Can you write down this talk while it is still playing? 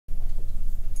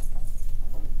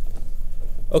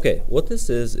Okay, what this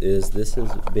is this is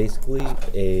basically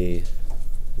a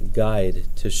guide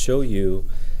to show you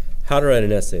how to write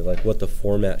an essay, like what the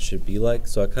format should be like.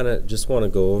 So I kind of just want to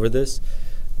go over this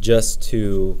just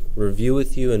to review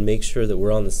with you and make sure that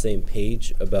we're on the same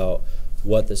page about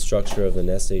what the structure of an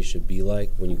essay should be like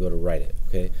when you go to write it,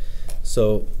 okay?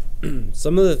 So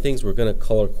some of the things we're going to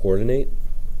color coordinate.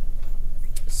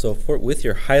 So with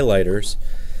your highlighters,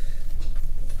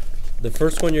 the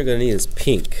first one you're going to need is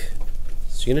pink.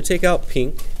 So you're going to take out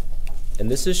pink, and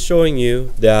this is showing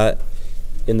you that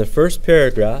in the first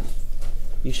paragraph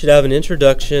you should have an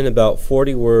introduction, about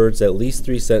 40 words, at least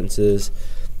 3 sentences,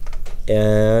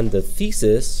 and the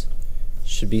thesis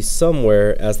should be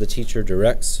somewhere as the teacher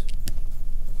directs.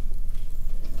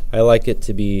 I like it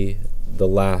to be the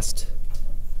last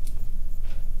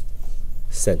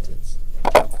sentence.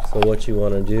 So what you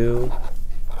want to do,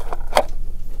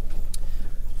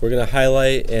 we're going to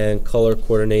highlight and color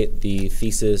coordinate the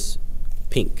thesis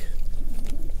pink.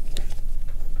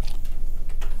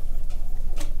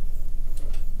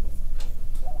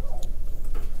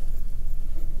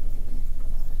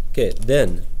 Okay,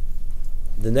 then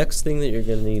the next thing that you're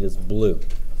going to need is blue.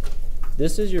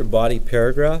 This is your body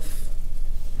paragraph.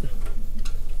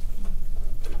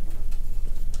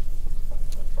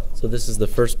 So this is the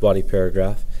first body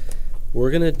paragraph.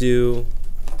 We're going to do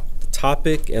the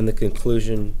topic and the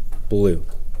conclusion blue.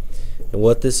 And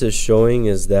what this is showing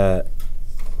is that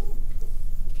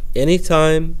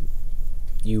anytime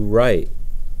you write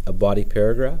a body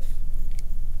paragraph,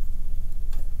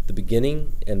 the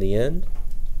beginning and the end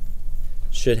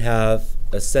should have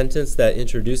a sentence that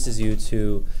introduces you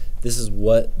to this is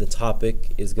what the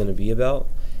topic is going to be about,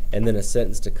 and then a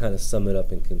sentence to kind of sum it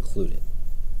up and conclude it.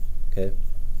 Okay?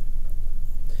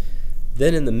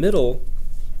 Then in the middle,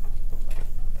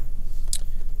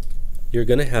 you're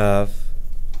going to have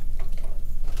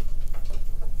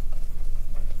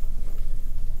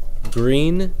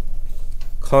green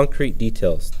concrete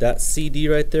details. That CD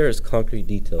right there is concrete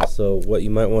details. So what you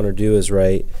might want to do is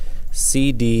write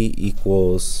CD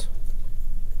equals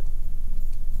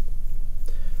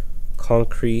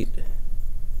concrete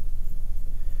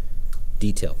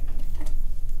detail.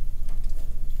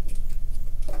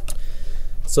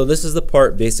 So this is the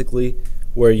part basically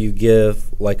where you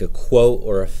give like a quote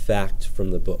or a fact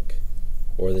from the book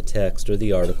or the text or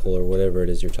the article or whatever it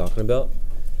is you're talking about.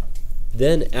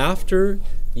 Then after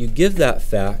you give that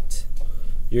fact,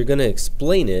 you're going to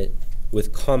explain it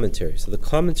with commentary. So the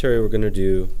commentary we're going to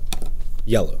do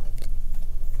yellow,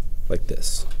 like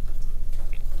this.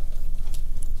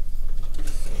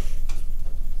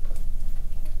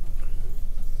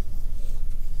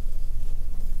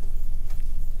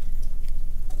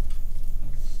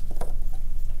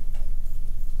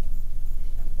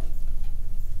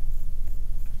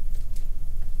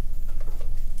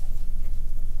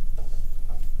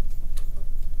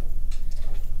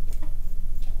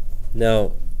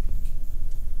 Now,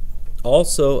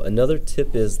 also another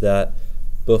tip is that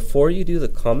before you do the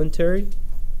commentary,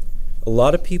 a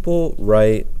lot of people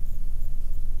write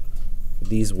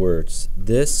these words.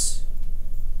 This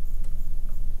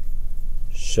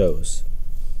shows.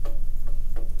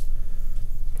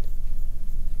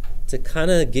 To kind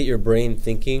of get your brain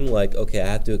thinking like, okay, I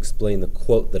have to explain the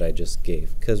quote that I just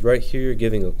gave. Because right here you're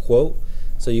giving a quote,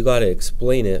 so you got to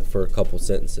explain it for a couple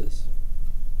sentences.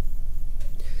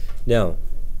 Now,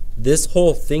 this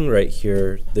whole thing right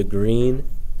here, the green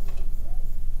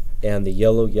and the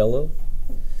yellow,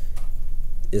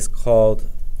 is called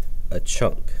a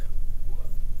chunk.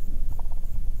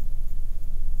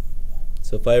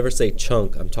 So if I ever say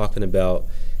chunk, I'm talking about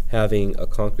having a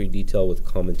concrete detail with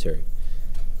commentary.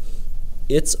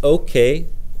 It's okay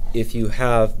if you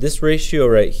have, this ratio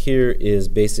right here is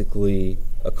basically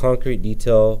a concrete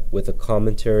detail with a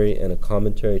commentary and a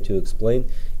commentary to explain.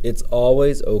 It's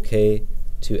always okay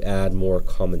to add more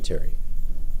commentary.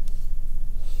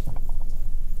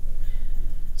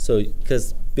 So,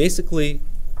 because basically,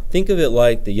 think of it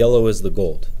like the yellow is the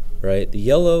gold, right? The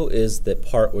yellow is the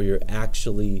part where you're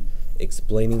actually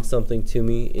explaining something to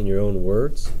me in your own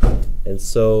words. And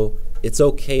so it's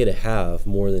okay to have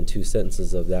more than 2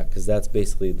 sentences of that, because that's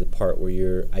basically the part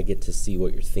where I get to see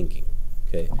what you're thinking.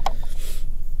 Okay.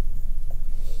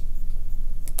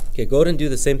 Okay, go ahead and do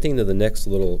the same thing to the next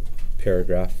little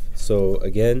paragraph. So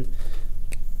again,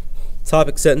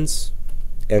 topic, sentence,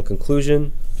 and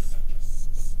conclusion.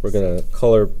 We're going to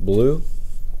color blue.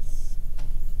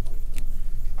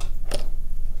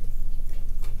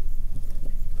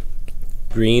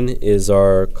 Green is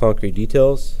our concrete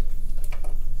details.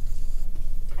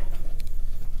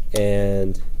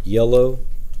 And yellow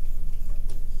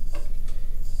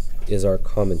is our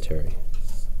commentary.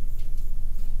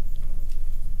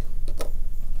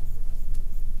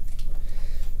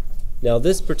 Now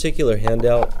this particular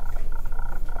handout,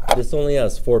 this only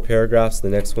has 4 paragraphs. The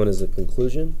next one is a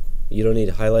conclusion. You don't need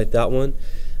to highlight that one.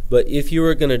 But if you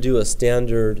were going to do a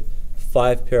standard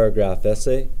 5-paragraph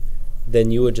essay,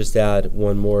 then you would just add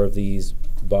one more of these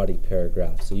body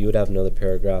paragraphs. So you would have another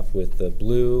paragraph with the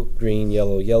blue, green,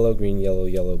 yellow, yellow, green, yellow,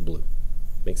 yellow, blue.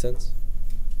 Make sense?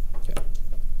 Okay.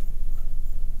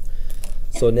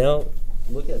 So now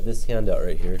look at this handout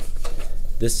right here.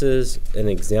 This is an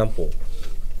example.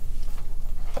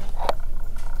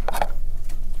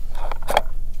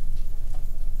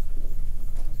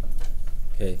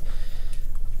 Okay.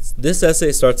 This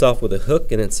essay starts off with a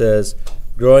hook, and it says,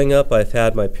 "Growing up, I've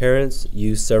had my parents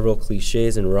use several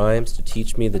cliches and rhymes to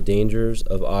teach me the dangers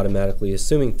of automatically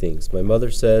assuming things. My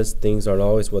mother says things aren't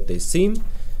always what they seem.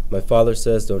 My father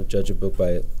says don't judge a book by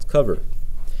its cover.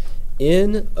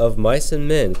 In Of Mice and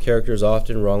Men, characters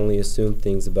often wrongly assume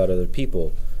things about other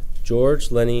people.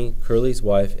 George, Lenny, Curly's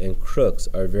wife, and Crooks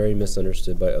are very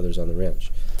misunderstood by others on the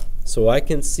ranch." So I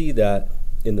can see that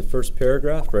in the first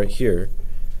paragraph right here,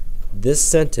 this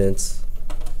sentence,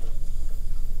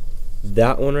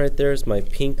 that one right there is my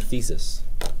pink thesis.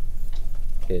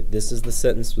 Okay, this is the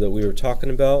sentence that we were talking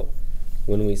about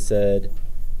when we said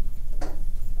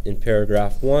in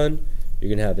paragraph 1, you're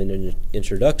going to have an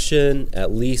introduction, at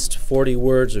least 40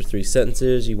 words or 3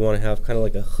 sentences. You want to have kind of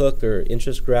like a hook or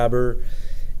interest grabber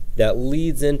that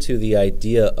leads into the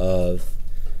idea of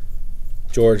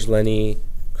George, Lenny,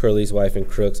 Curly's wife, and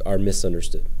Crooks are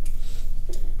misunderstood.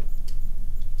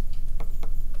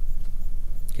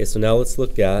 Okay, so now let's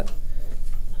look at,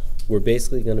 we're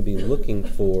basically going to be looking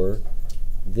for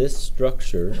this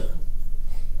structure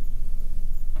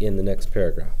in the next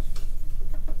paragraph.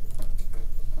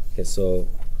 Okay, so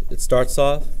it starts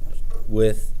off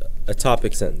with a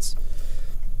topic sentence.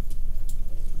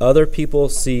 Other people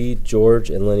see George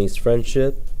and Lenny's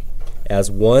friendship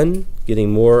as one getting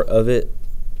more of it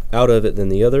out of it than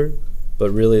the other,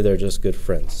 but really they're just good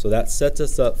friends. So that sets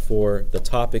us up for the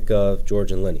topic of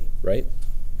George and Lenny, right?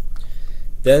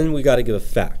 Then we got to give a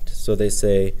fact. So they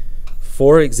say,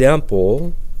 for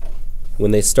example, when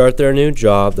they start their new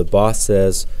job, the boss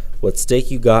says, "What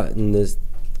stake you got in this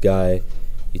guy?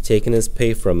 You taking his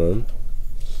pay from him?"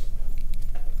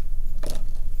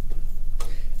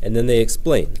 And then they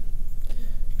explain.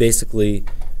 Basically,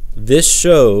 this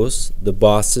shows the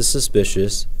boss is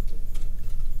suspicious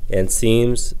and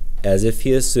seems as if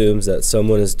he assumes that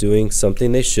someone is doing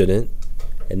something they shouldn't.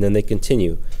 And then they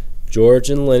continue. George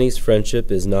and Lenny's friendship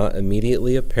is not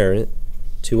immediately apparent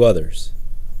to others.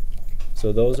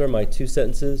 So those are my 2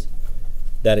 sentences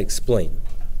that explain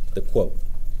the quote.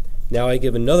 Now I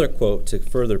give another quote to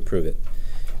further prove it.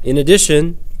 In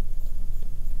addition,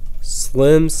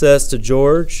 Slim says to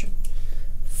George,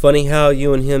 "Funny how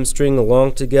you and him string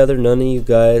along together. None of you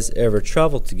guys ever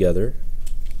travel together."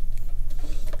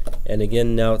 And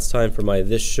again, now it's time for my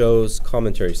 "this shows"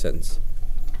 commentary sentence.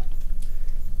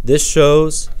 This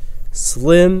shows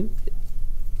Slim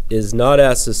is not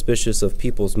as suspicious of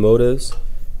people's motives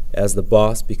as the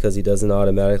boss because he doesn't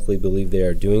automatically believe they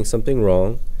are doing something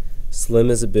wrong. Slim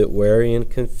is a bit wary and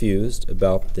confused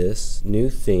about this new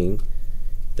thing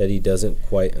that he doesn't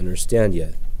quite understand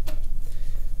yet.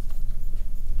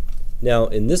 Now,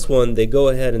 in this one, they go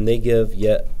ahead and they give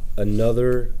yet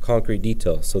another concrete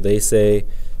detail. So they say,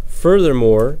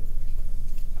 furthermore,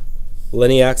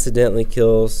 Lenny accidentally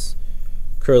kills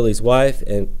Curly's wife,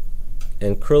 and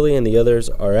Curly and the others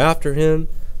are after him,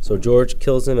 so George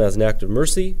kills him as an act of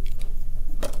mercy.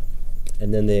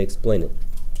 And then they explain it.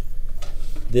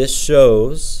 This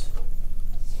shows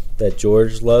that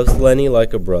George loves Lenny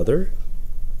like a brother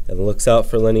and looks out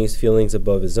for Lenny's feelings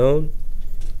above his own.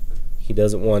 He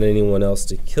doesn't want anyone else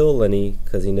to kill Lenny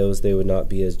because he knows they would not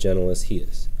be as gentle as he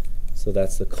is. So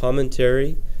that's the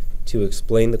commentary to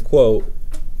explain the quote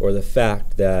or the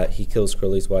fact that he kills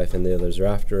Curly's wife and the others are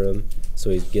after him, so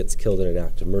he gets killed in an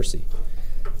act of mercy.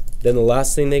 Then the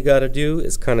last thing they got to do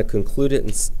is kind of conclude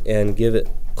it and give it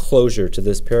closure to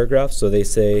this paragraph. So they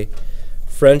say,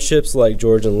 friendships like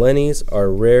George and Lenny's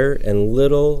are rare and a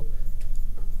little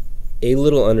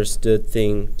understood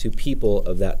thing to people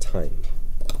of that time.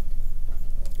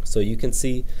 So you can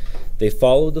see they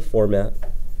followed the format.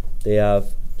 They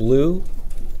have blue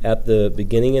at the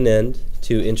beginning and end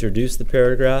to introduce the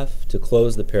paragraph, to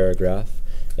close the paragraph,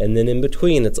 and then in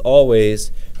between it's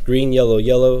always green, yellow,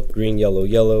 yellow, green, yellow,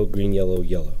 yellow, green, yellow,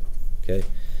 yellow. Okay?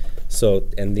 So,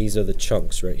 and these are the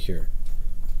chunks right here.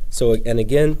 So, and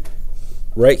again,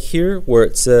 right here where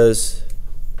it says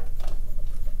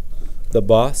the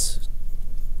boss,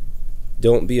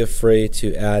 don't be afraid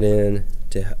to add in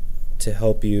to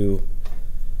help you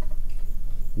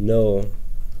know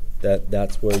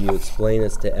that's where you explain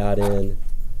is to add in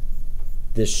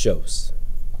this shows.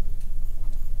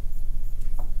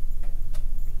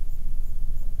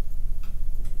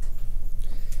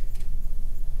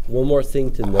 One more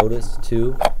thing to notice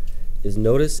too is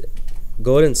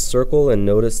go ahead and circle and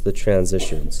notice the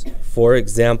transitions. For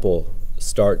example,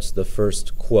 starts the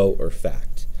first quote or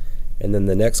fact, and then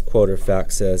the next quote or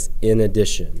fact says in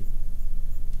addition,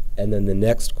 and then the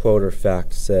next quote or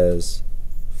fact says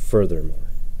furthermore.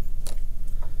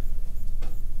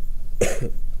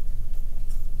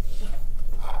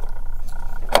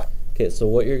 Okay, so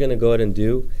what you're going to go ahead and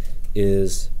do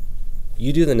is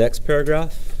you do the next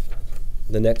paragraph,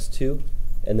 the next two,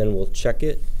 and then we'll check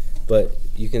it. But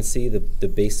you can see the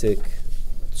basic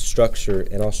structure,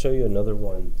 and I'll show you another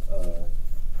one.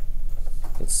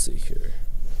 Let's see here.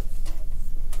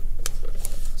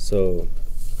 So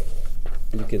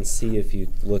you can see if you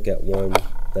look at one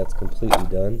that's completely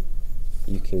done,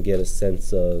 you can get a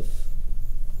sense of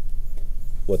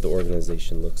what the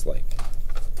organization looks like.